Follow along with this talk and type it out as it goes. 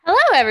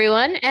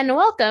Everyone, and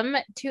welcome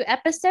to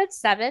episode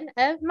 7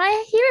 of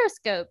My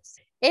Horoscopes.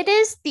 It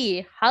is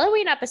the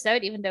Halloween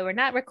episode, even though we're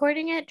not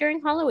recording it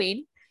during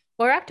Halloween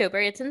or October,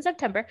 it's in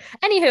September.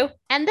 Anywho,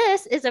 and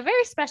this is a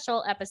very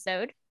special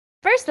episode.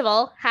 First of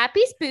all,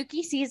 happy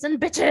spooky season,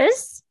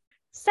 bitches.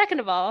 Second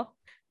of all,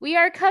 we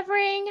are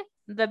covering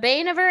the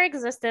bane of our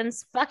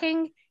existence,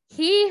 fucking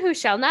he who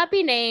shall not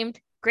be named,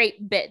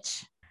 great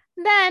bitch.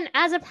 Then,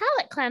 as a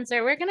palate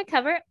cleanser, we're going to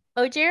cover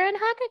Ojiro and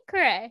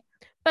Hagakure.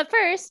 But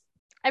first,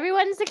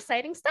 everyone's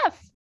exciting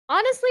stuff.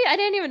 Honestly, I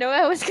didn't even know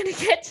I was going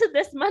to get to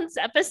this month's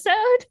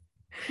episode.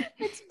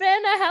 It's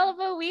been a hell of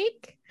a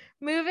week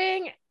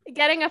moving,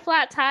 getting a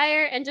flat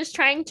tire, and just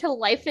trying to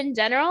life in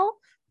general.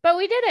 But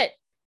we did it.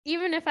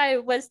 Even if I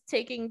was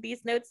taking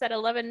these notes at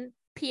 11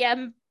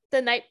 p.m.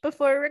 the night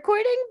before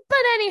recording. But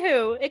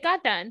anywho, it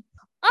got done.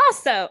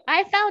 Also,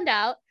 I found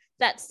out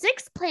that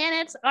 6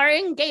 planets are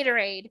in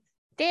Gatorade.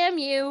 Damn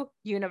you,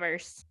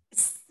 universe.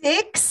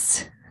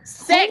 6?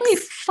 6. Holy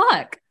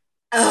fuck.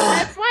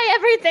 That's why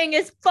everything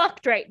is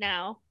fucked right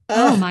now.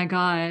 Oh my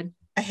God.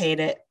 I hate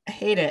it. I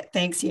hate it.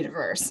 Thanks,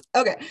 universe.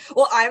 Okay.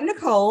 Well, I'm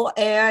Nicole,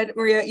 and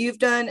Maria, you've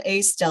done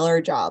a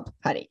stellar job,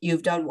 honey.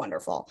 You've done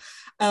wonderful.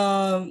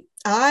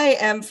 I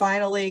am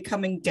finally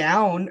coming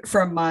down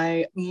from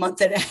my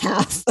month and a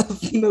half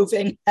of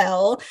moving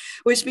hell,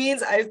 which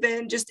means I've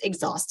been just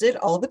exhausted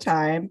all the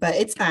time, but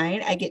it's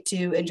fine. I get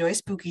to enjoy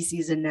spooky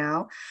season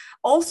now.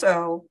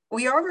 Also,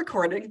 we are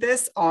recording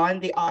this on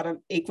the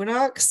autumn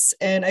equinox,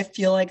 and I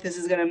feel like this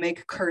is going to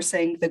make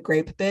cursing the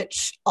grape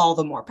bitch all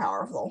the more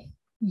powerful.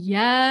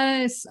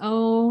 Yes.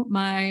 Oh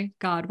my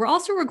God. We're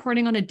also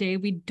recording on a day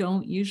we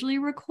don't usually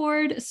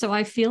record, so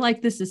I feel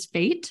like this is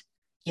fate.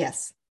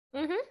 Yes,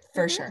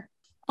 For sure.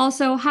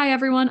 Also, hi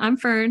everyone. I'm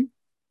Fern.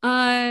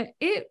 Oh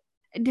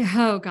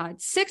God,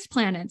 6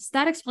 planets.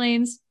 That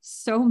explains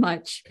so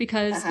much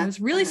because I was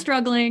really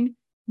struggling.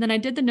 Then I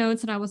did the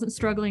notes and I wasn't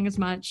struggling as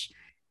much.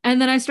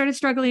 And then I started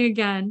struggling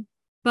again.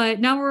 But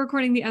now we're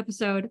recording the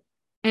episode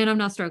and I'm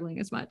not struggling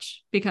as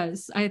much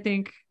because I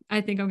think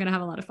I'm gonna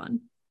have a lot of fun.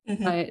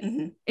 But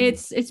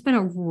it's been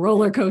a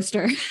roller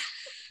coaster.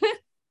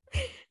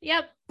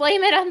 Yep,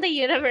 blame it on the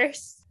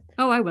universe.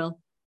 Oh, I will.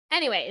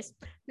 Anyways,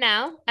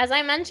 now, as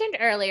I mentioned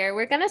earlier,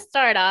 we're going to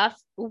start off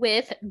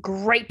with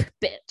Grape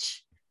Bitch.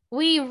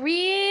 We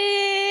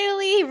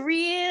really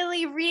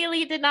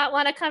did not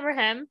want to cover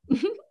him,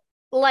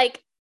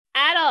 like,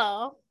 at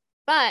all.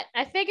 But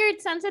I figured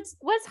since it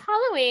was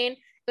Halloween,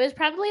 it was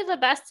probably the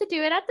best to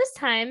do it at this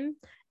time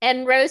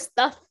and roast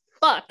the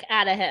fuck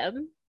out of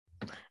him.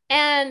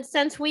 And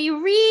since we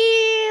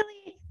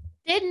really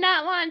did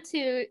not want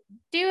to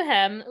do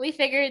him, we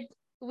figured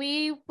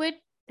we would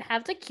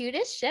have the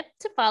cutest ship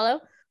to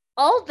follow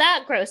all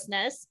that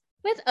grossness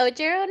with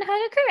Ojiro and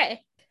Hagakure.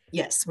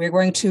 Yes, we're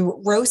going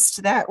to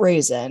roast that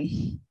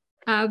raisin.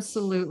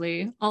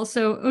 Absolutely.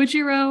 Also,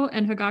 Ojiro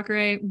and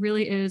Hagakure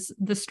really is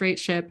the straight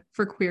ship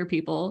for queer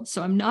people.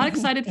 So I'm not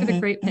excited for the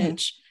great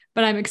pitch,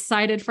 but I'm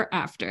excited for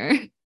after.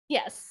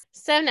 Yes.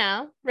 So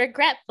now,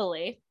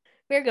 regretfully,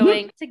 we're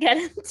going to get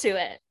into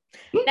it.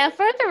 Now,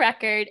 for the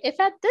record, if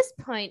at this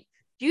point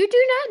you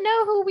do not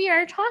know who we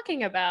are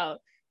talking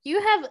about,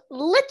 you have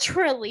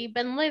literally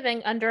been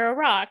living under a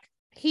rock.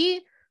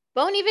 He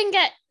won't even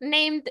get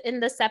named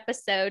in this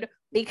episode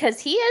because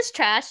he is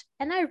trash,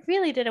 and I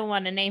really didn't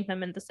want to name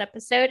him in this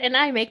episode, and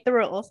I make the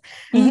rules.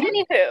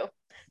 Anywho,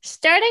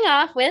 starting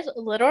off with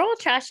Literal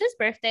Trash's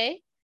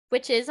birthday,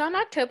 which is on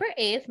October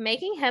 8th,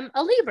 making him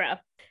a Libra.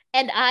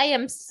 And I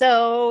am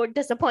so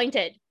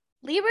disappointed.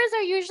 Libras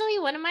are usually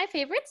one of my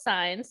favorite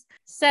signs.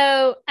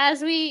 So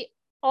as we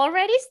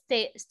already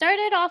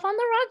started off on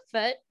the wrong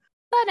foot,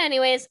 but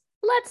anyways,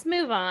 let's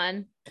move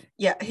on.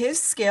 Yeah,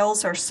 his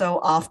scales are so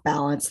off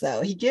balance,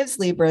 though. He gives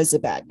Libras a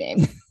bad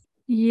name.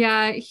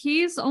 Yeah,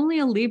 he's only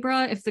a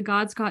Libra if the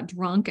gods got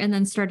drunk and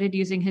then started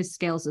using his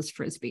scales as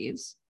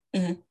frisbees.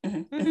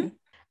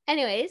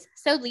 Anyways,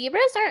 so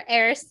Libras are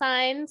air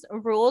signs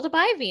ruled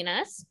by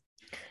Venus.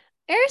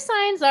 Air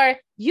signs are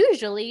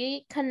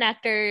usually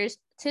connectors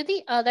to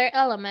the other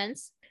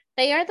elements.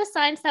 They are the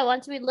signs that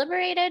want to be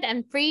liberated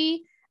and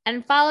free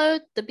and follow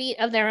the beat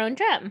of their own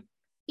drum.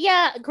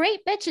 Yeah,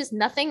 Great Bitch is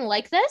nothing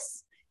like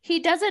this. He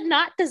doesn't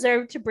not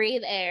deserve to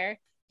breathe air.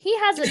 He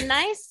has a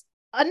nice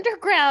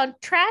underground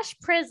trash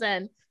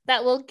prison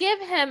that will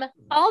give him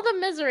all the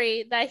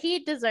misery that he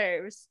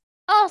deserves.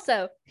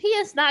 Also, he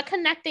is not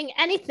connecting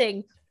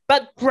anything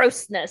but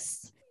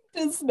grossness.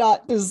 Does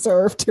not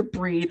deserve to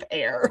breathe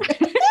air.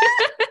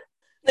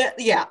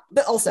 Yeah,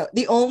 but also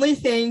the only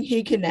thing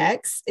he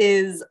connects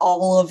is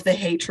all of the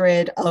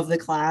hatred of the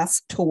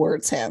class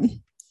towards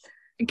him.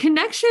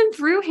 Connection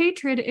through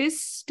hatred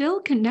is still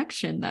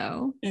connection,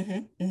 though.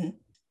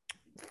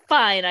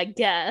 Fine, I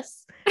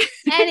guess.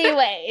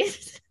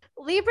 Anyways,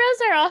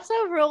 Libras are also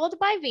ruled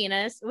by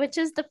Venus, which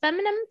is the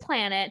feminine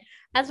planet,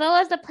 as well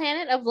as the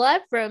planet of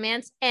love,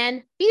 romance,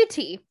 and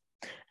beauty.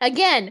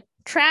 Again,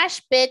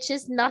 trash bitch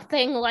is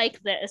nothing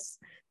like this.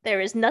 There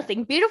is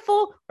nothing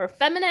beautiful or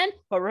feminine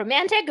or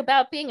romantic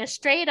about being a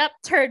straight up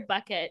turd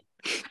bucket.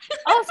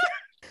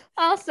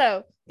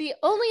 Also, The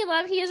only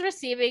love he is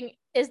receiving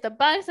is the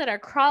bugs that are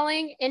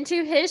crawling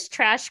into his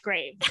trash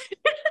grave.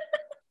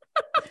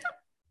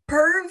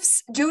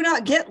 Pervs do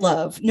not get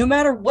love, no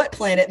matter what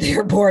planet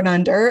they're born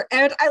under.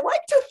 And I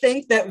like to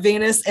think that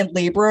Venus and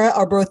Libra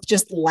are both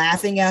just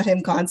laughing at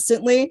him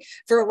constantly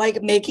for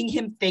like making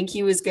him think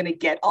he was going to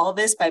get all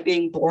this by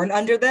being born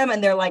under them.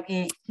 And they're like,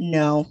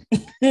 no.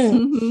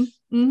 Mm-hmm.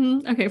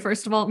 Mm-hmm. Okay,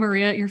 first of all,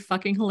 Maria, you're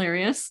fucking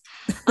hilarious.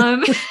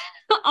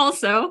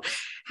 Also,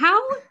 how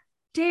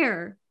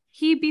dare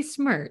he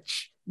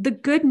besmirch the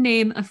good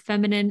name of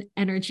feminine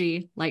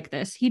energy like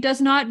this? He does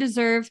not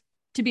deserve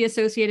to be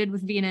associated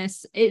with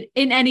Venus in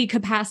any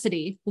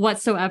capacity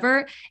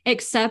whatsoever,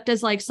 except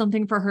as like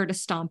something for her to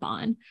stomp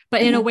on,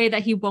 but in a way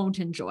that he won't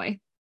enjoy.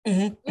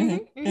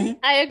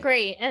 I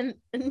agree. And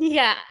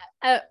yeah,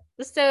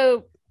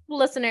 so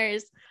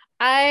listeners,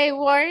 I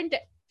warned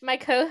my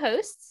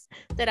co-hosts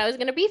that I was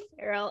going to be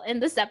feral in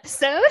this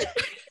episode.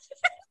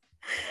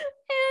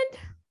 And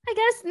I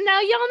guess now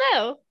y'all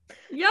know.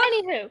 Yep.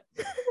 Anywho,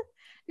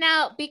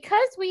 now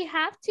because we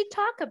have to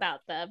talk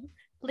about them,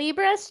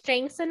 Libra's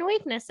strengths and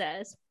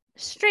weaknesses.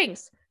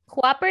 Strengths: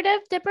 cooperative,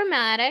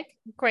 diplomatic,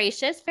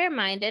 gracious,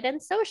 fair-minded,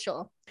 and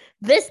social.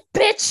 This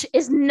bitch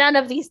is none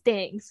of these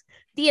things.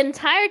 The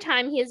entire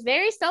time he is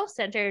very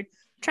self-centered,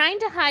 trying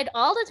to hide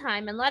all the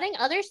time and letting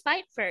others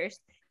fight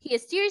first. He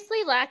is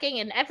seriously lacking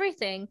in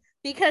everything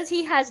because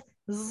he has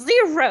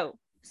zero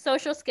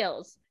social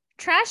skills.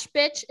 Trash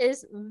bitch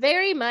is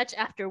very much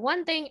after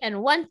one thing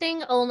and one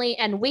thing only,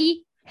 and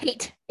we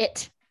hate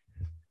it.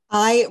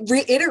 I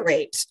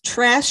reiterate,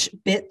 trash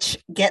bitch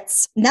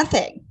gets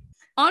nothing.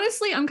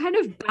 Honestly, I'm kind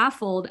of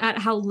baffled at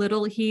how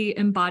little he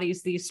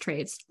embodies these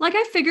traits. Like,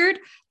 I figured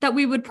that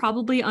we would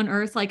probably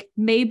unearth like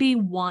maybe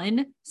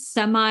one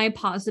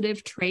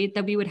semi-positive trait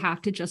that we would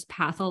have to just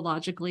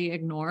pathologically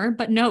ignore.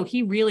 But no,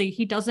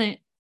 he doesn't,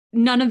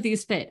 none of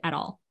these fit at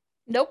all.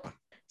 Nope.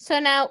 So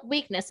now,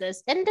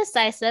 weaknesses: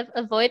 indecisive,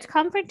 avoids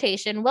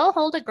confrontation, will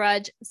hold a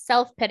grudge,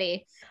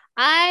 self-pity.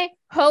 I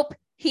hope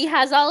he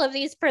has all of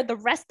these for the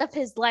rest of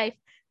his life,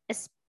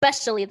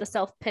 especially the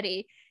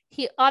self-pity.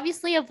 He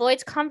obviously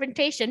avoids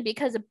confrontation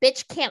because a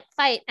bitch can't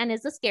fight and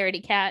is a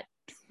scaredy cat.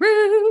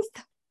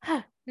 Truth.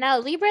 Now,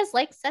 Libra's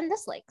likes and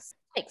dislikes.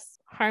 Likes: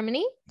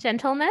 harmony,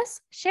 gentleness,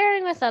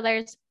 sharing with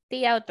others,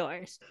 the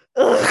outdoors.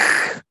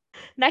 Ugh.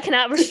 And I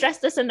cannot stress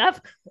this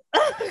enough.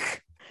 Ugh.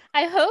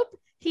 I hope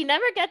he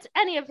never gets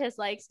any of his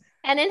likes,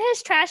 and in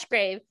his trash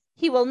grave,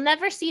 he will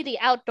never see the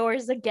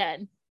outdoors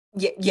again.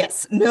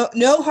 Yes,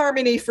 no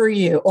harmony for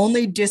you.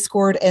 Only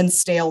discord and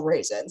stale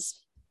raisins.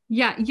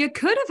 Yeah, you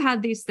could have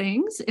had these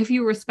things if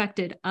you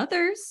respected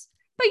others,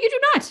 but you do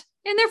not,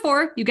 and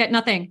therefore you get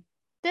nothing.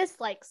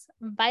 Dislikes: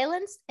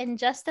 violence,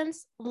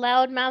 injustice,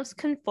 loudmouth,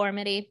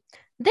 conformity.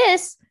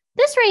 This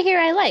right here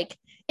I like.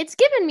 It's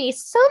given me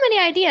so many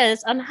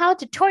ideas on how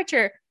to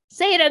torture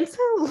Satan's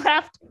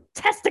left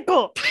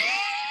testicle.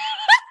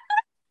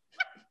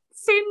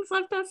 Satan's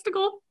left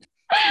testicle.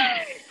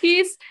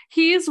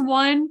 He's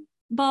one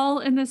ball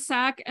in the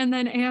sack, and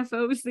then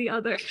AFO's the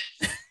other.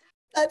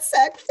 That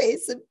sack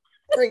face and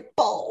great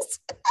balls.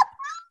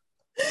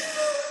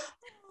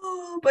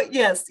 But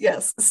yes,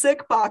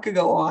 sick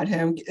Bakugo on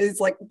him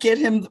is like, get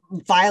him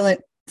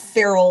violent,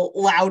 feral,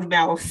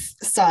 loudmouth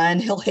son.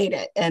 He'll hate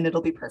it, and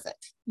it'll be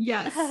perfect.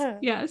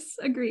 Yes,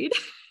 agreed.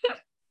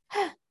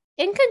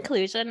 In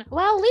conclusion,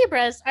 while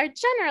Libras are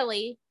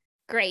generally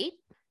great,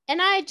 and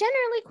I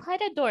generally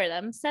quite adore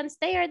them since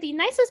they are the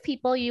nicest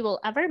people you will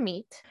ever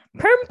meet,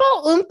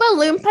 Purple Oompa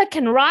Loompa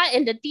can rot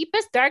in the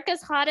deepest,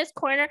 darkest, hottest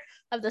corner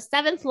of the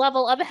 7th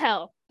level of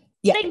hell.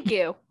 Yeah. Thank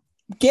you.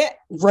 Get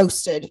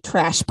roasted,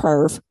 trash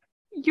perv.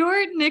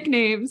 Your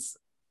nicknames,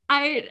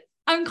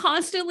 I'm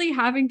constantly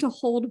having to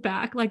hold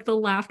back like the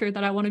laughter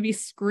that I want to be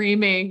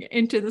screaming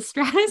into the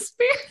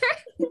stratosphere.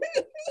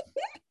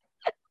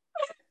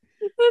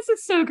 This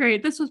is so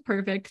great. This was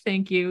perfect.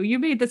 Thank you. You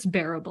made this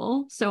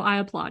bearable, so I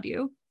applaud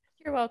you.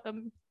 You're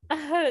welcome.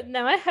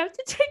 Now I have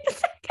to take a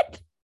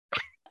second.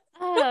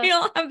 We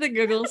all have the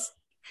giggles.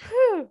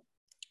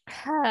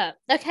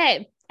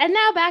 Okay, and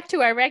now back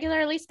to our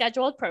regularly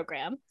scheduled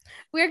program.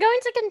 We're going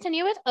to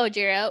continue with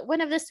Ojiro,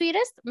 one of the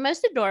sweetest,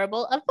 most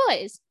adorable of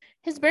boys.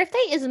 His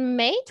birthday is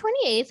May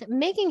 28th,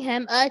 making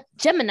him a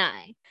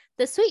Gemini.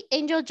 The sweet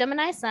angel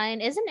Gemini sign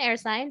is an air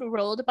sign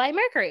ruled by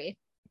Mercury.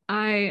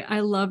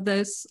 I love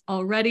this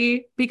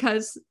already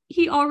because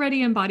he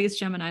already embodies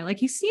Gemini. Like,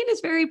 he's seen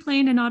as very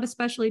plain and not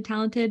especially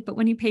talented, but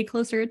when you pay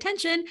closer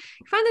attention,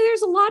 you find that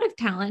there's a lot of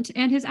talent,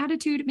 and his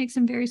attitude makes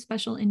him very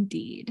special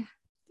indeed.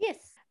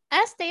 Yes.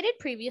 As stated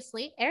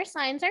previously, air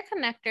signs are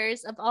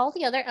connectors of all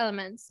the other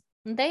elements.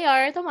 They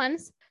are the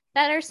ones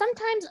that are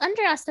sometimes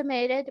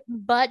underestimated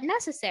but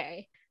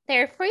necessary. They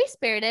are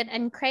free-spirited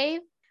and crave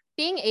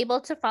being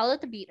able to follow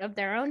the beat of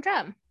their own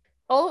drum.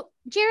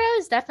 Jiro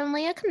is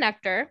definitely a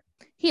connector.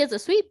 He is a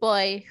sweet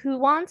boy who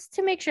wants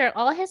to make sure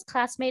all his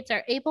classmates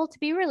are able to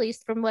be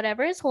released from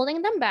whatever is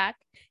holding them back.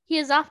 He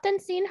is often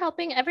seen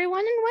helping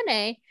everyone in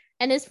 1A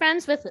and is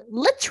friends with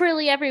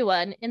literally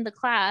everyone in the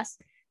class.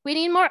 We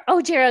need more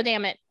Ojiro,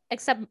 damn it.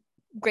 Except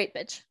great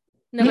bitch.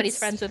 Nobody's Yes.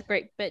 friends with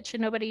Great Bitch,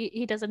 and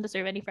he doesn't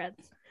deserve any friends.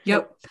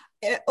 Yep.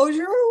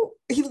 Ojiro,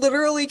 he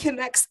literally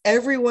connects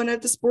everyone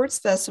at the sports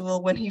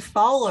festival when he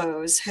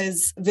follows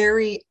his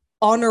very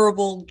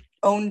honorable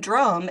own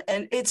drum.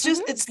 And it's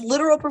just, it's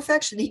literal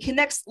perfection. He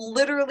connects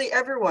literally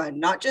everyone,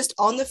 not just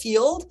on the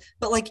field,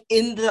 but like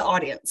in the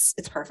audience.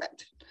 It's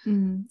perfect.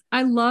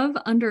 I love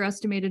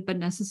underestimated but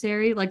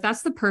necessary. Like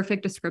that's the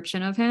perfect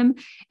description of him.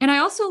 And I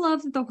also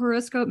love that the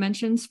horoscope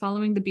mentions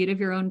following the beat of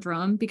your own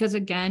drum, because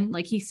again,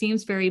 like he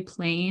seems very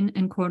plain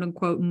and quote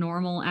unquote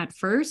normal at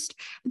first.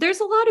 But there's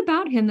a lot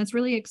about him that's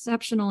really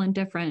exceptional and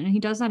different, and he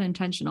does that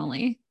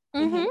intentionally.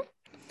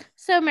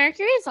 So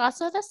Mercury is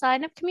also the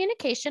sign of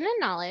communication and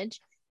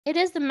knowledge. It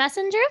is the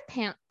messenger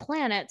of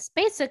planets.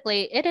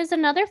 Basically, it is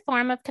another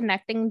form of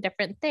connecting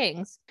different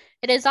things.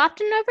 It is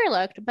often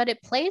overlooked, but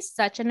it plays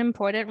such an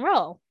important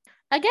role.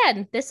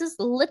 Again, this is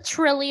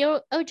literally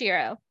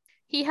Ojiro.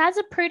 He has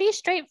a pretty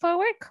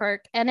straightforward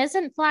quirk and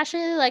isn't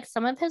flashy like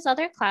some of his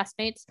other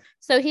classmates,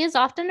 so he is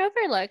often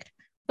overlooked.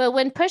 But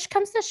when push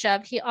comes to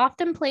shove, he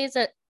often plays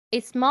a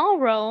small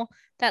role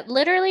that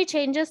literally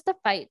changes the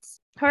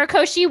fights.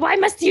 Horikoshi, why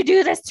must you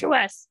do this to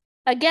us?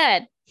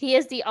 Again, he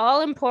is the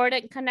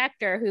all-important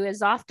connector who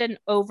is often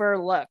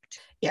overlooked.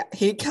 Yeah,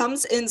 he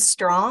comes in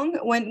strong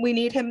when we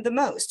need him the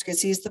most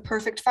because he's the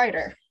perfect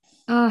fighter.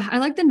 I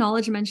like the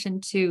knowledge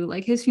mentioned too.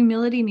 Like his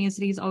humility means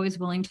that he's always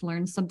willing to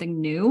learn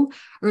something new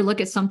or look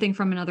at something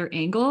from another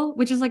angle,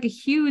 which is like a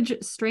huge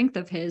strength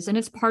of his. And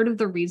it's part of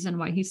the reason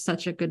why he's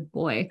such a good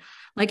boy.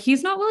 Like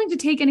he's not willing to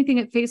take anything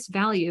at face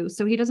value,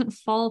 so he doesn't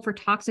fall for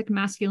toxic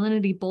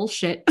masculinity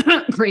bullshit,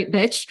 great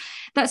bitch,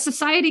 that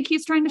society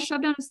keeps trying to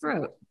shove down his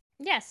throat.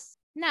 Yes.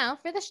 Now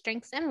for the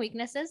strengths and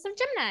weaknesses of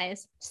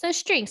Geminis. So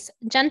strengths: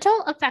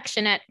 gentle,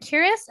 affectionate,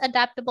 curious,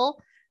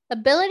 adaptable,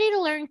 ability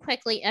to learn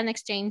quickly and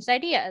exchange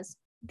ideas.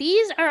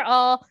 These are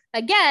all,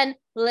 again,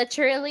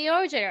 literally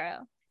Ojiro.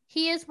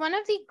 He is one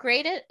of the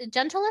greatest,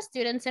 gentlest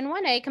students in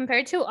 1A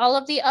compared to all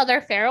of the other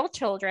feral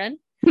children.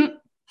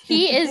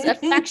 He is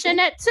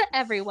affectionate to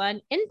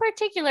everyone, in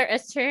particular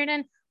Astern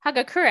and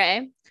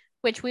Hagakure,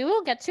 which we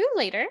will get to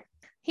later.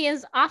 He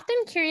is often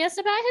curious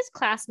about his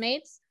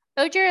classmates.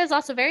 Ojiro is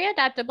also very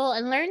adaptable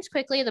and learns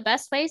quickly the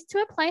best ways to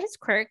apply his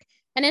quirk,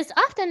 and is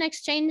often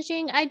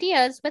exchanging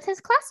ideas with his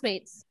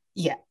classmates.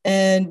 Yeah,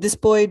 and this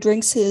boy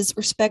drinks his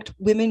respect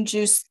women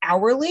juice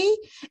hourly,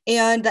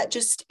 and that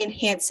just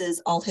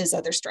enhances all his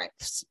other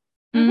strengths.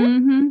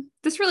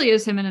 This really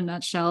is him in a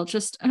nutshell.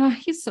 Just,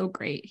 he's so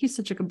great. He's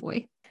such a good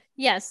boy.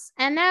 Yes,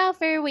 and now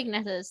for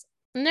weaknesses.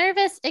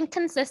 Nervous,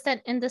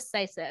 inconsistent,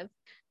 indecisive.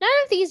 None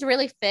of these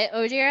really fit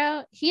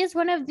Ojiro. He is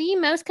one of the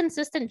most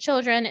consistent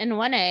children in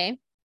 1A,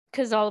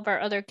 because all of our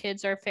other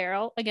kids are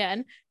feral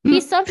again. He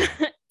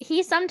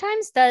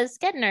sometimes does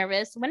get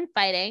nervous when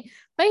fighting,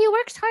 but he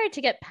works hard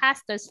to get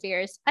past those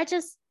fears.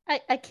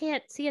 I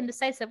can't see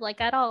indecisive like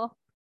at all.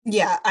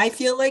 Yeah, I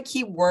feel like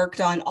he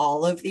worked on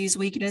all of these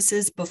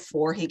weaknesses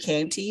before he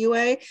came to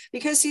UA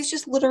because he's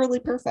just literally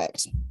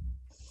perfect.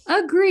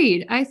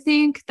 Agreed. I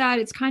think that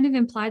it's kind of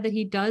implied that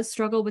he does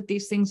struggle with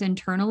these things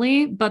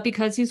internally, but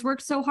because he's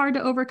worked so hard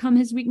to overcome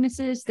his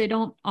weaknesses, they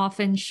don't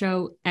often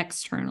show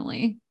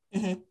externally.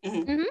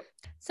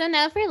 So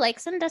now for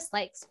likes and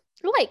dislikes.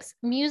 Likes: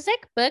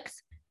 music,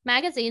 books,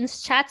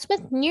 magazines, chats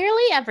with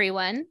nearly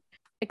everyone,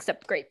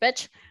 except Great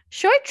Bitch,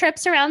 short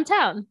trips around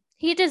town.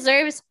 He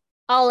deserves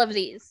all of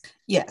these.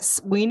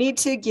 Yes, we need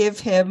to give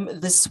him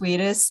the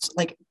sweetest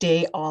like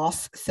day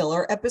off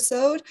filler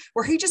episode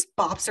where he just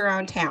bops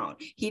around town.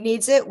 He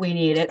needs it. We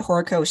need it.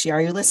 Horikoshi,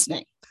 are you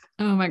listening?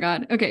 Oh my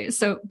God. Okay,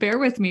 so bear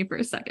with me for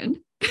a second.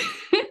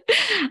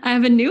 I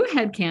have a new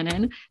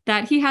headcanon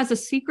that he has a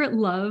secret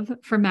love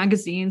for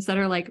magazines that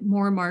are like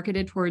more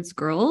marketed towards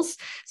girls.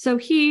 So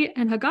he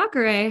and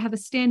Hagakure have a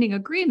standing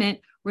agreement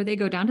where they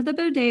go down to the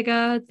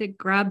bodega, they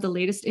grab the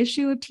latest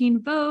issue of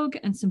Teen Vogue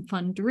and some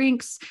fun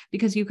drinks,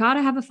 because you gotta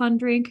have a fun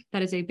drink.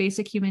 That is a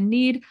basic human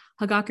need.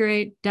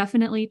 Hagakure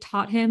definitely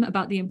taught him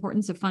about the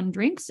importance of fun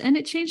drinks, and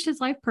it changed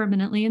his life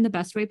permanently in the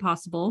best way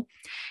possible.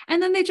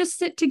 And then they just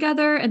sit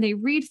together and they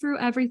read through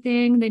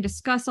everything. They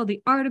discuss all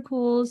the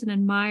articles and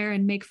admire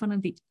and make fun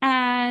of the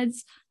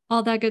ads,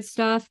 all that good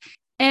stuff.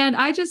 And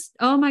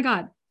oh my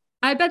God,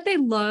 I bet they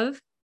love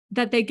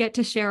that they get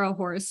to share a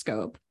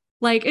horoscope.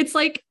 It's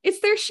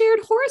their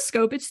shared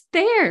horoscope. It's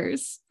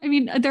theirs. I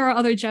mean, there are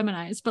other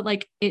Geminis, but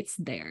like it's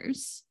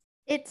theirs.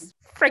 It's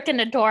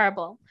freaking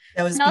adorable.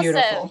 That was and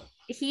beautiful. Also,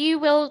 he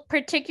will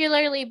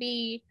particularly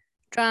be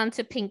drawn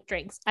to pink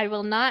drinks. I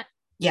will not.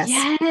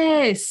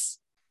 Yes.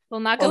 We'll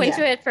not go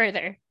into it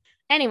further.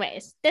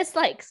 Anyways,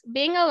 dislikes: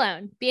 being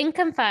alone, being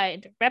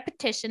confined,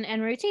 repetition,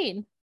 and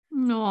routine.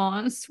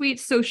 Aw,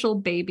 sweet social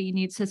baby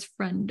needs his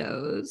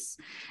friendos.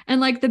 And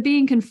like the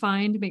being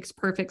confined makes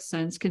perfect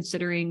sense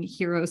considering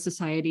hero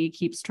society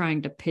keeps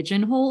trying to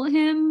pigeonhole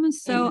him.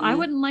 So I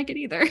wouldn't like it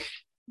either.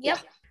 Yep.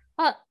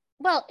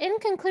 Well, in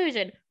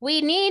conclusion,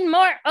 we need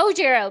more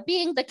Ojiro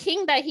being the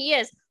king that he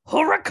is.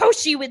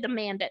 Horikoshi would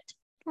demand it.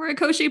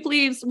 Horikoshi,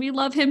 please. We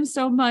love him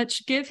so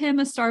much. Give him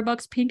a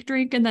Starbucks pink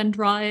drink and then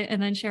draw it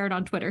and then share it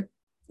on Twitter.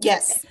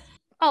 Yes.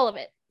 All of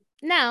it.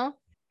 Now,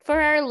 for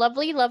our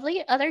lovely,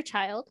 lovely other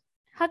child,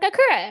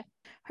 Hagakure.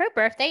 Her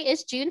birthday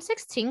is June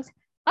 16th,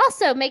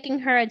 also making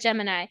her a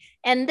Gemini.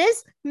 And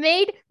this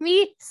made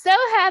me so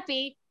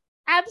happy,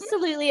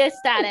 absolutely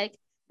ecstatic.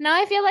 Now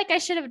I feel like I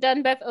should have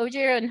done both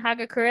Ojiro and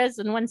Hagakure's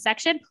in one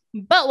section,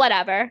 but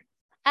whatever.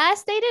 As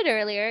stated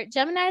earlier,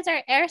 Geminis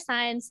are air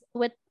signs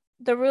with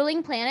the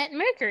ruling planet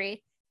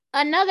Mercury.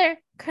 Another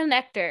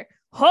connector.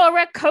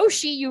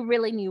 Horikoshi, you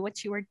really knew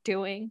what you were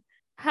doing.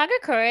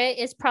 Hagakure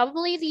is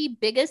probably the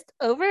biggest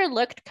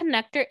overlooked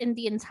connector in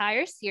the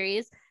entire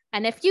series,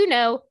 and if you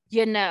know,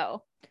 you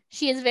know.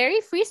 She is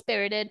very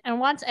free-spirited and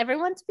wants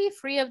everyone to be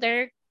free of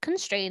their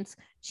constraints.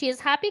 She is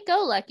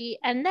happy-go-lucky,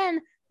 and then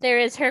there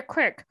is her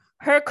quirk.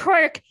 Her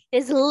quirk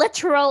is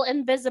literal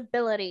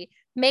invisibility,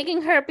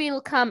 making her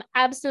become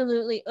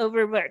absolutely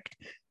overworked.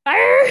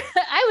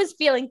 I was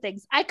feeling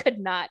things. I could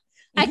not.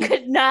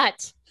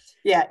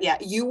 Yeah,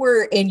 you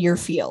were in your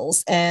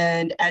feels,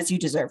 and as you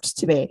deserved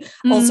to be.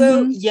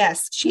 Also,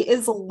 yes, she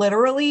is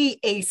literally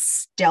a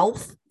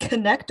stealth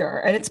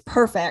connector, and it's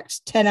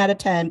perfect. 10 out of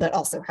 10, but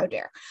also how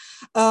dare.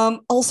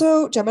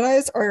 Also,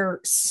 Geminis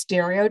are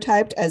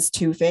stereotyped as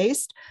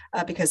two-faced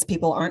because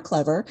people aren't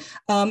clever.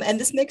 And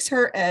this makes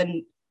her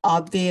an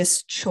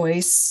obvious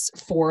choice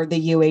for the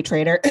UA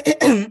trader.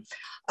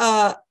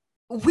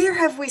 Where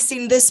have we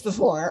seen this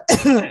before?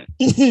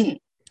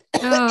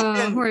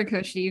 Oh,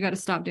 Horikoshi, you got to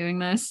stop doing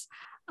this.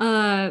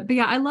 But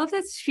yeah, I love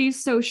that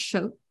she's so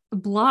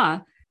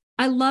blah.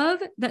 I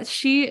love that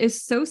she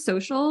is so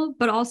social,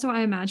 but also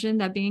I imagine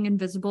that being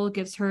invisible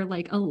gives her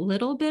like a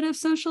little bit of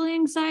social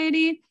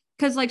anxiety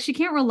because like she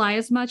can't rely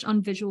as much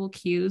on visual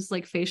cues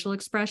like facial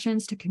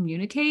expressions to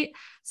communicate.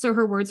 So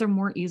her words are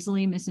more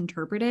easily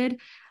misinterpreted.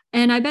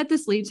 And I bet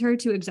this leads her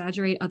to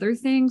exaggerate other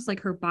things like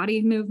her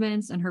body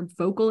movements and her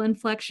vocal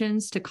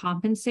inflections to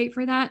compensate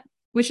for that,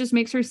 which just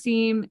makes her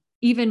seem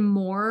even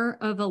more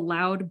of a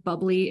loud,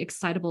 bubbly,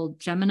 excitable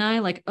Gemini.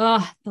 Like,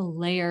 the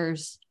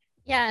layers.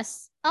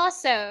 Yes.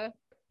 Also,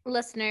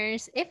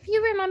 listeners, if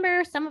you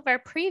remember some of our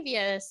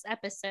previous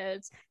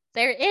episodes,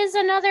 there is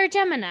another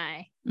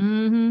Gemini.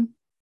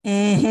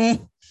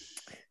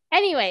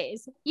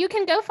 Anyways, you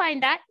can go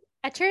find that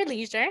at your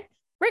leisure.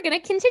 We're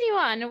going to continue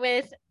on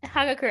with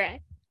Hagakure.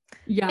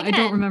 Yeah, again, I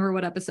don't remember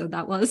what episode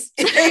that was.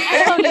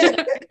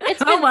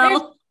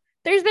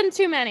 There's been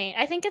too many.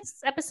 I think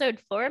it's episode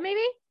 4,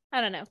 maybe? I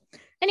don't know.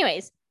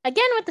 Anyways,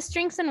 again with the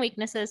strengths and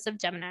weaknesses of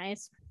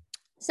Geminis.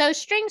 So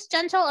strengths: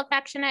 gentle,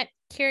 affectionate,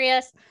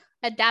 curious,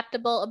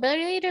 adaptable,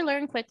 ability to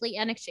learn quickly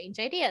and exchange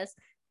ideas.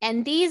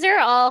 And these are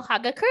all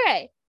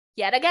Hagakure.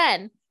 Yet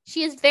again,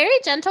 she is very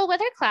gentle with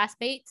her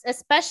classmates,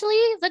 especially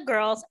the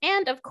girls,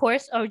 and of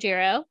course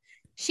Ojiro.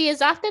 She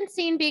is often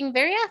seen being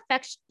very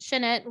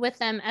affectionate with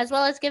them, as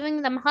well as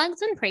giving them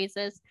hugs and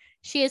praises.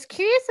 She is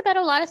curious about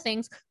a lot of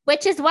things,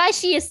 which is why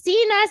she is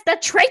seen as the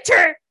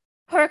traitor.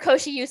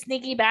 Horikoshi, you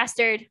sneaky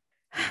bastard.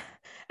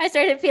 I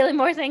started feeling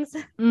more things.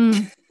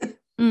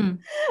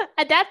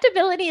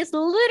 Adaptability is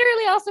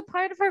literally also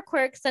part of her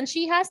quirk, since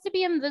she has to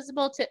be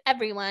invisible to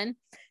everyone.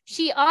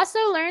 She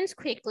also learns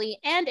quickly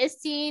and is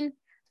seen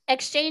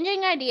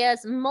exchanging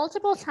ideas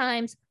multiple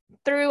times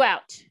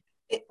throughout.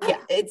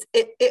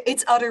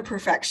 It's utter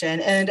perfection,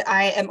 and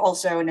I am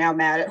also now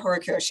mad at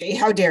Horikoshi.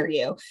 How dare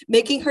you,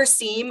 making her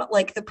seem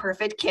like the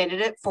perfect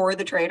candidate for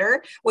the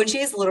traitor when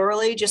she is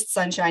literally just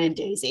sunshine and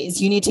daisies.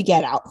 You need to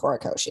get out,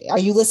 Horikoshi. Are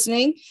you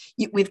listening?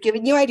 We've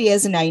given you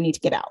ideas, and now you need to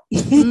get out.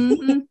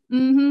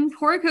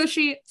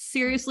 Horikoshi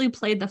seriously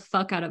played the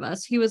fuck out of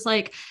us. He was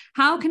like,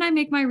 how can I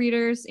make my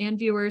readers and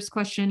viewers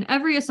question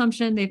every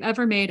assumption they've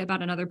ever made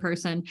about another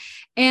person?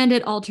 And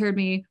it altered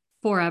me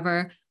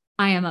forever.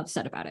 I am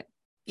upset about it.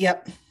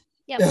 Yep.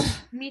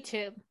 Me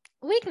too.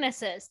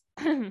 Weaknesses: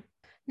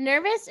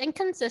 nervous,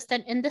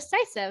 inconsistent,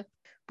 indecisive.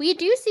 We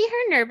do see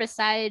her nervous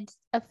side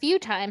a few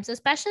times,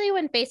 especially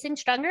when facing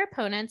stronger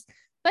opponents,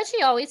 but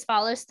she always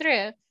follows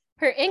through.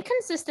 Her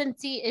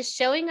inconsistency is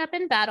showing up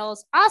in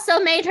battles also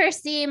made her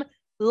seem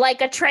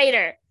like a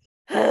traitor.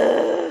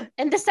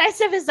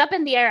 Indecisive is up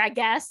in the air, I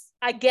guess.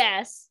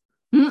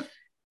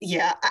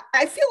 Yeah,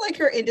 I feel like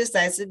her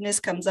indecisiveness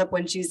comes up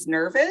when she's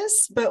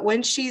nervous, but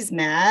when she's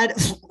mad,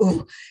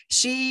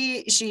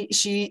 she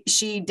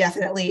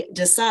definitely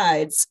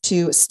decides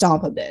to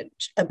stomp a bit.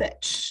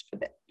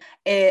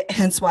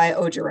 Hence why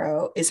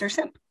Ojiro is her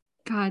simp.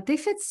 God, they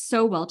fit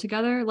so well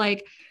together.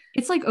 Like,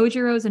 it's like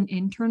Ojiro is an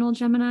internal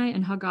Gemini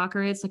and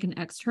Hagakure is like an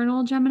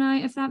external Gemini,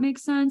 if that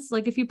makes sense.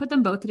 Like, if you put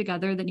them both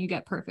together, then you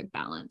get perfect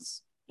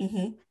balance.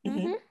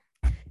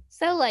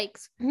 So, like,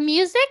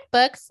 music,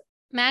 books,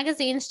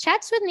 magazines,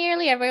 chats with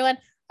nearly everyone,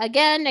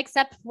 again,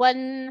 except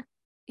one,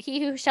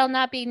 he who shall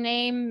not be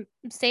named,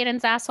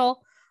 Satan's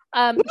asshole.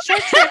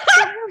 Short trips.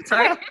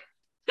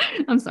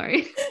 I'm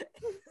sorry.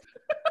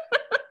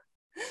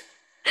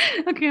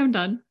 Okay, I'm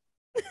done.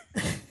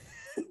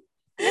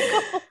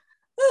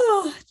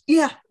 Oh,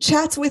 yeah,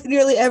 chats with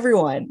nearly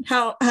everyone.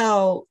 How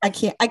I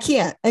can't.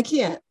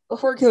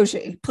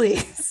 Horikoshi,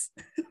 please.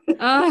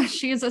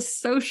 She is a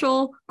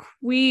social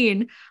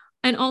queen.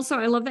 And also,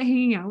 I love that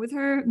hanging out with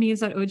her means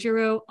that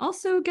Ojiro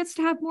also gets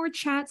to have more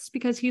chats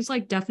because he's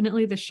like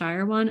definitely the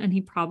shyer one and he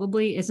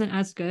probably isn't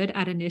as good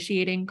at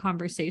initiating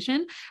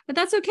conversation. But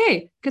that's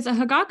okay because a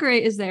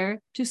Hagakure is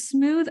there to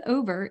smooth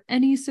over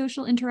any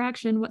social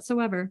interaction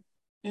whatsoever.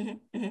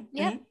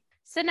 Yep.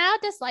 So now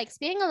dislikes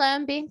being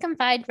alone, being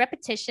confined,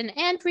 repetition,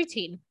 and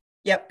routine.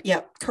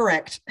 Yep.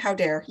 Correct. How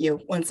dare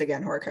you? Once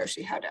again,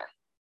 Horikoshi, how dare.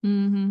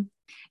 You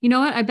know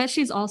what? I bet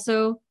she's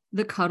also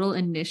the cuddle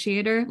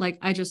initiator. Like,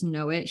 I just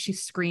know it. She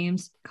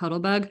screams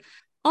cuddlebug.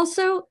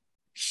 Also,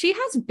 she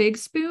has big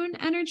spoon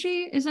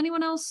energy. Is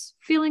anyone else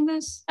feeling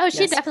this? Oh,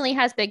 she definitely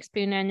has big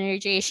spoon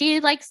energy.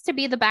 She likes to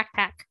be the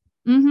backpack.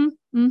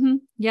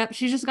 Yep,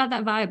 she just got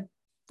that vibe.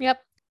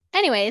 Yep.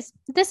 Anyways,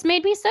 this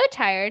made me so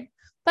tired,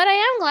 but I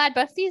am glad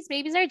both these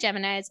babies are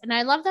Geminis and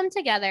I love them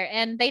together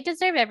and they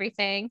deserve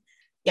everything.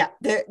 Yeah,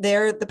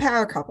 they're the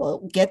power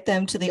couple. Get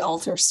them to the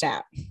altar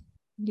stat.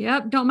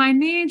 Yep. Don't mind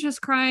me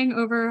just crying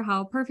over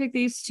how perfect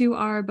these two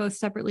are both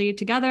separately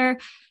together,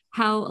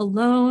 how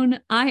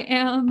alone I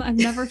am. I've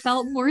never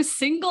felt more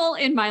single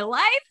in my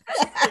life.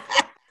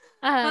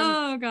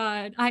 Oh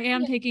God. I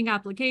am taking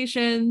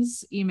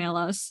applications. Email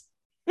us.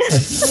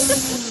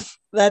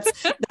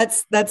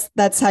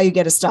 That's how you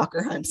get a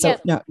stalker, hun. So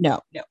no,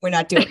 we're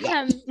not doing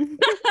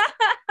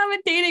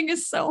it. Dating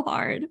is so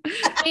hard.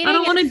 I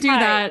don't want to do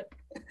that.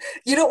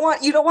 You don't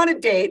want to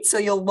date, so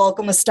you'll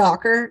welcome a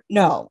stalker.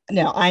 No,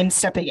 I'm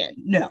stepping in.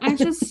 No, I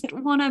just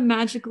want to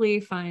magically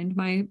find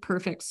my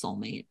perfect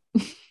soulmate.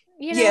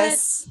 You know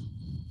yes,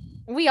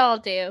 what? We all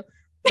do.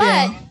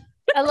 But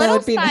a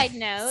little side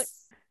note.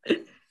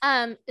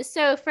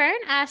 So Fern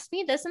asked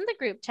me this in the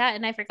group chat,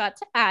 and I forgot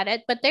to add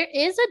it. But there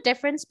is a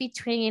difference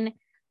between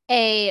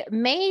a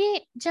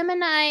May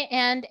Gemini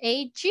and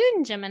a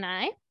June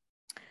Gemini.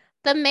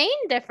 The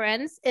main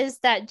difference is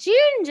that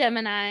June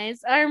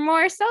Geminis are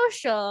more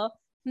social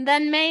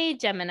than May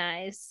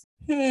Geminis.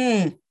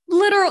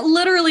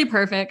 Literally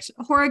perfect.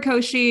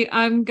 Horikoshi,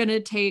 I'm gonna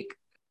take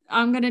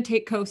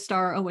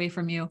co-star away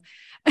from you.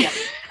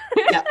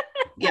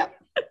 Yep.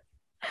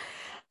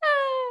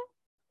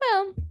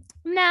 Well,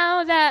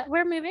 now that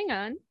we're moving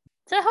on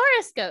to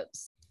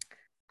horoscopes,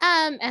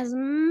 as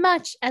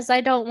much as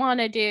I don't want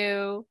to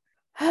do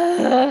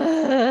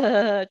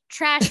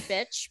trash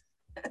bitch.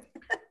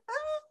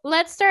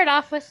 Let's start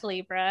off with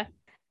Libra.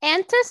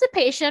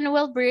 Anticipation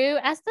will brew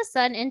as the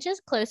sun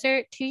inches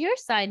closer to your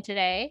sign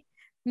today,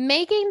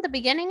 making the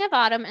beginning of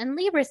autumn and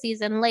Libra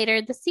season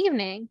later this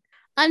evening.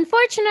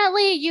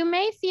 Unfortunately, you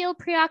may feel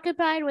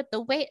preoccupied with the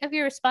weight of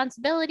your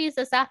responsibilities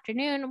this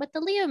afternoon with the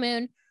Leo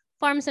moon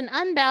forms an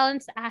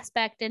unbalanced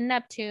aspect in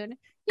Neptune.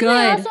 You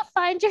may also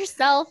find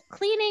yourself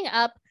cleaning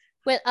up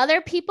with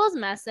other people's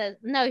messes.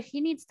 No,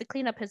 he needs to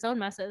clean up his own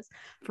messes.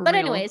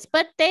 Anyways,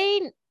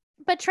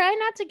 but try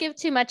not to give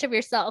too much of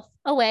yourself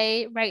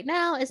away right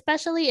now,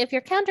 especially if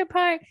your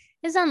counterpart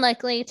is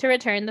unlikely to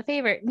return the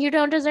favor. You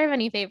don't deserve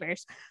any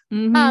favors.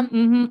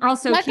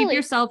 Also, luckily, keep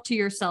yourself to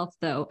yourself,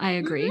 though. I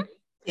agree.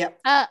 Yep.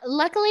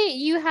 Luckily,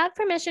 you have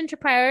permission to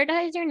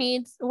prioritize your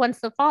needs once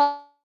the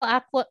fall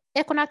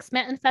equinox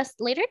manifests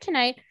later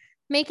tonight,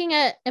 making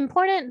it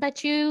important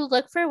that you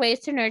look for ways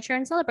to nurture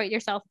and celebrate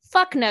yourself.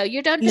 Fuck no,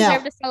 you don't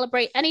deserve to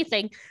celebrate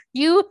anything.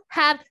 You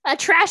have a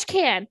trash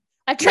can.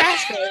 A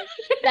trash can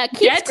that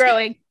keeps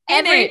growing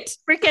every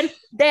freaking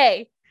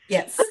day.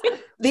 Yes.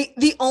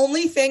 The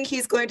only thing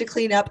he's going to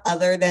clean up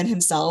other than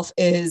himself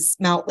is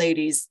Mount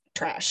Lady's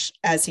trash,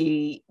 as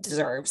he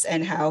deserves,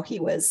 and how he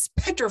was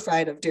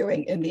petrified of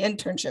doing in the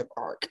internship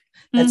arc.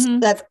 That's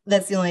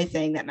the only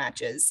thing that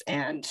matches,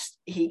 and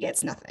he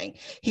gets nothing.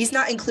 He's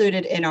not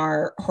included in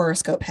our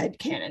horoscope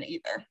headcanon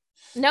either.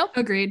 Nope.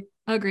 Agreed.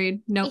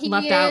 Nope.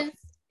 Left out.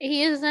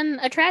 He is in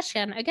a trash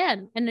can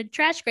again, in a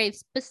trash grave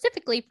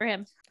specifically for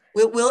him.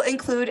 We'll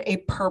include a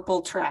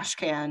purple trash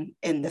can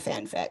in the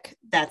fanfic.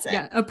 That's it.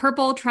 Yeah, a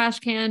purple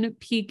trash can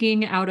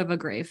peeking out of a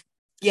grave.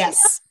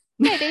 Yes.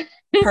 Maybe.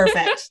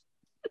 Perfect.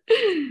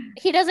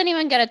 He doesn't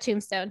even get a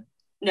tombstone.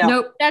 No.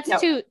 Nope.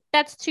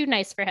 That's too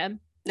nice for him.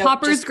 Nope,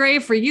 Popper's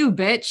grave for you,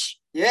 bitch.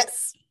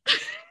 Yes.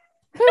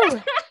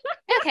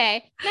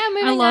 Okay. Now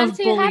moving on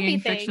to happy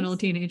things. Fictional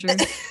teenagers.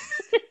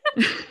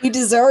 He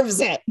deserves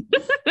it.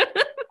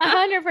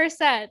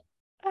 100%.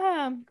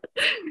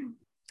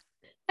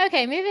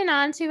 Okay, moving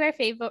on to our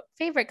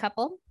favorite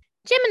couple.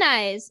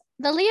 Geminis.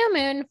 The Leo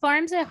moon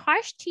forms a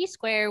harsh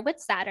T-square with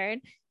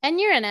Saturn and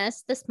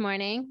Uranus this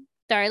morning,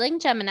 darling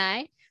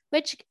Gemini,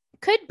 which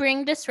could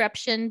bring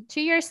disruption to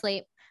your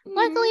sleep.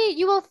 Luckily,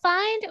 you will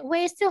find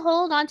ways to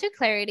hold on to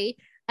clarity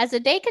as the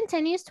day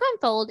continues to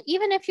unfold,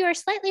 even if you are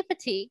slightly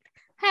fatigued.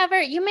 However,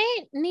 you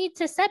may need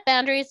to set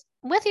boundaries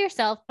with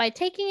yourself by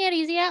taking it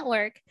easy at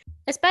work,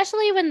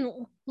 especially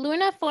when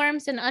Luna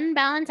forms an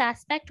unbalanced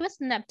aspect with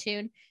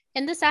Neptune.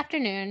 In this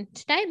afternoon,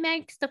 tonight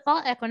makes the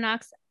fall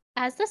equinox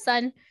as the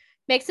sun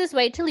makes his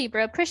way to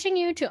Libra, pushing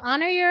you to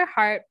honor your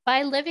heart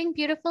by living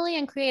beautifully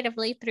and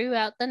creatively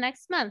throughout the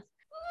next month.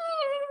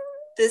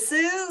 This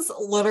is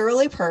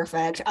literally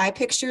perfect. I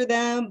picture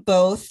them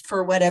both,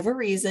 for whatever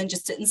reason,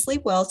 just didn't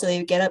sleep well. So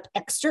they get up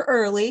extra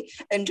early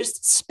and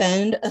just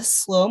spend a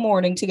slow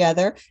morning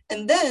together.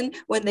 And then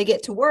when they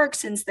get to work,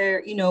 since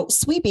they're,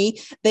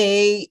 sweepy,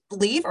 they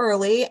leave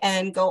early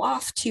and go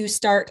off to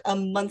start a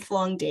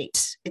month-long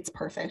date. It's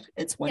perfect.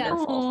 It's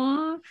wonderful.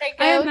 Aw. They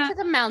go to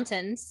the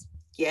mountains.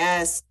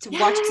 Yes, to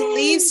watch the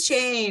leaves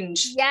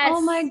change. Yes.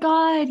 Oh my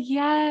God.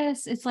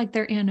 Yes. It's like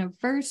their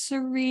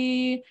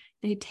anniversary.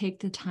 They take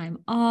the time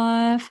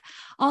off.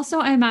 Also,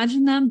 I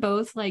imagine them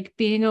both like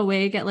being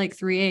awake at like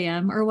 3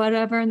 a.m. or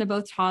whatever, and they're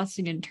both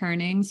tossing and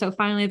turning. So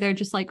finally they're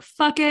just like,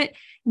 fuck it.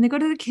 And they go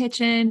to the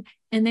kitchen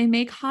and they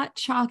make hot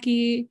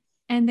chalky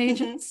and they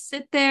just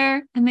sit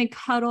there and they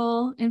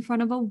cuddle in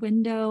front of a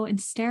window and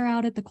stare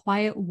out at the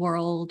quiet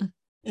world.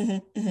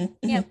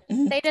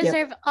 They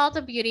deserve all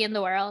the beauty in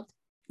the world.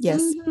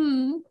 Yes.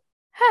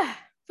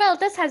 Well,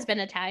 this has been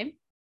a time.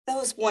 That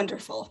was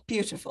wonderful.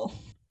 Beautiful.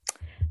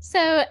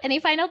 So,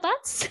 any final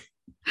thoughts?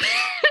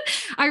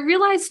 I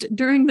realized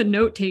during the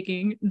note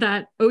taking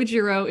that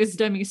Ojiro is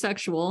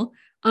demisexual,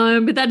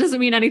 but that doesn't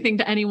mean anything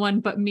to anyone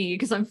but me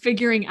because I'm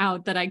figuring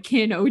out that I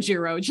kin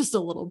Ojiro just a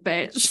little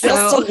bit. So.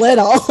 Just a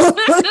little.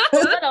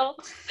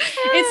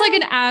 It's like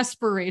an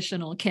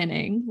aspirational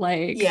kinning.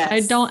 Like, yes.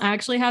 I don't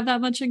actually have that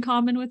much in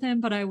common with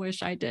him, but I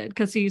wish I did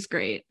because he's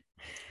great.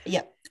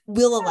 Yep.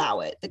 We'll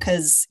allow it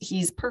because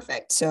he's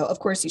perfect. So, of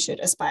course, you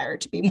should aspire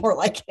to be more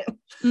like him.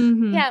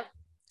 Mm-hmm.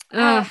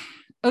 Yeah.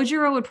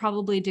 Ojiro would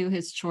probably do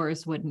his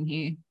chores, wouldn't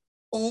he?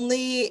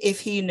 Only if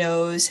he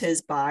knows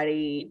his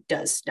body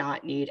does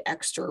not need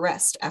extra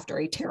rest after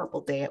a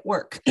terrible day at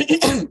work. Go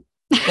to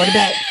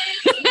bed.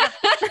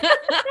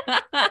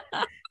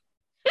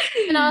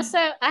 And also,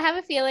 I have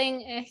a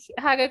feeling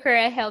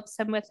Hagakure helps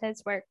him with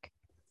his work.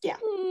 Yeah.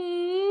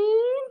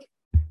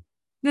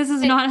 This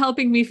is not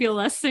helping me feel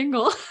less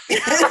single.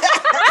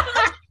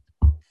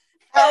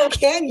 How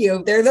can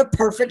you? They're the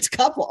perfect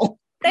couple.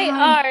 They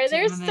are.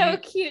 They're so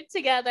cute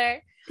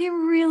together. They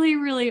really,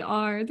 really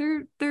are.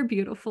 They're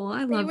beautiful.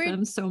 I love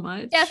them so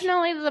much.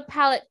 Definitely the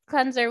palate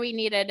cleanser we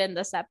needed in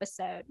this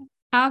episode.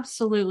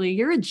 Absolutely.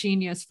 You're a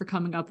genius for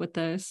coming up with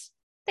this.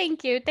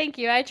 Thank you. Thank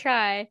you. I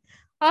try.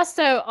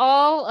 Also,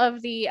 all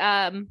of the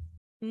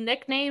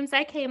nicknames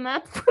I came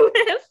up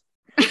with,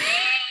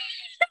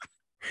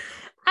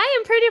 I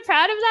am pretty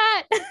proud of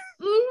that.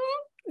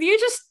 You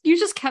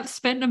just kept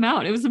spitting them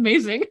out. It was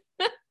amazing.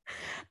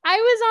 I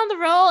was on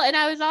the roll, and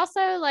I was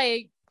also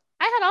like,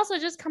 I had also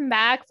just come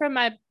back from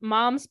my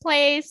mom's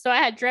place, so I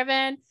had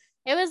driven.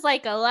 It was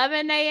like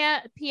 11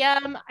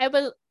 p.m.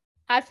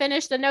 I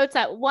finished the notes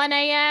at 1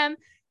 a.m.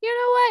 You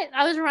know what?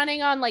 I was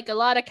running on like a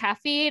lot of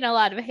caffeine, a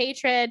lot of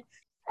hatred.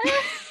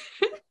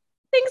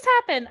 Things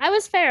happen. I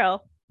was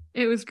feral.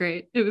 It was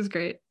great. It was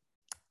great.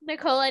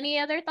 Nicole, any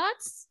other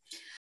thoughts?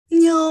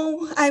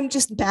 No, I'm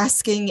just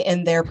basking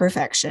in their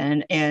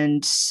perfection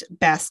and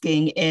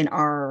basking in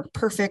our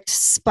perfect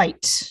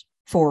spite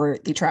for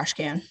the trash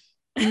can.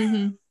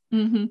 Well,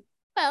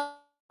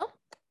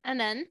 and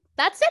then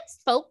that's it,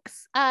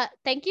 folks.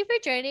 Thank you for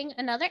joining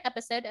another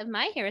episode of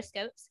My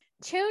Horoscopes.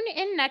 Tune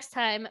in next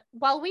time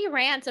while we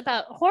rant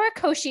about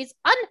Horikoshi's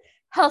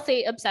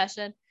unhealthy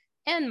obsession,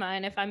 and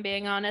mine, if I'm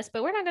being honest,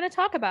 but we're not going to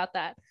talk about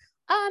that.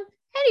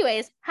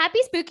 Anyways, happy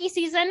spooky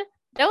season.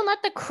 Don't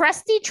let the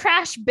crusty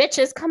trash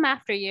bitches come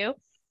after you.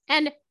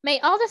 And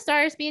may all the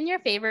stars be in your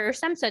favor or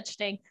some such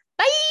thing.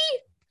 Bye!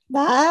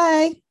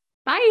 Bye!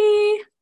 Bye!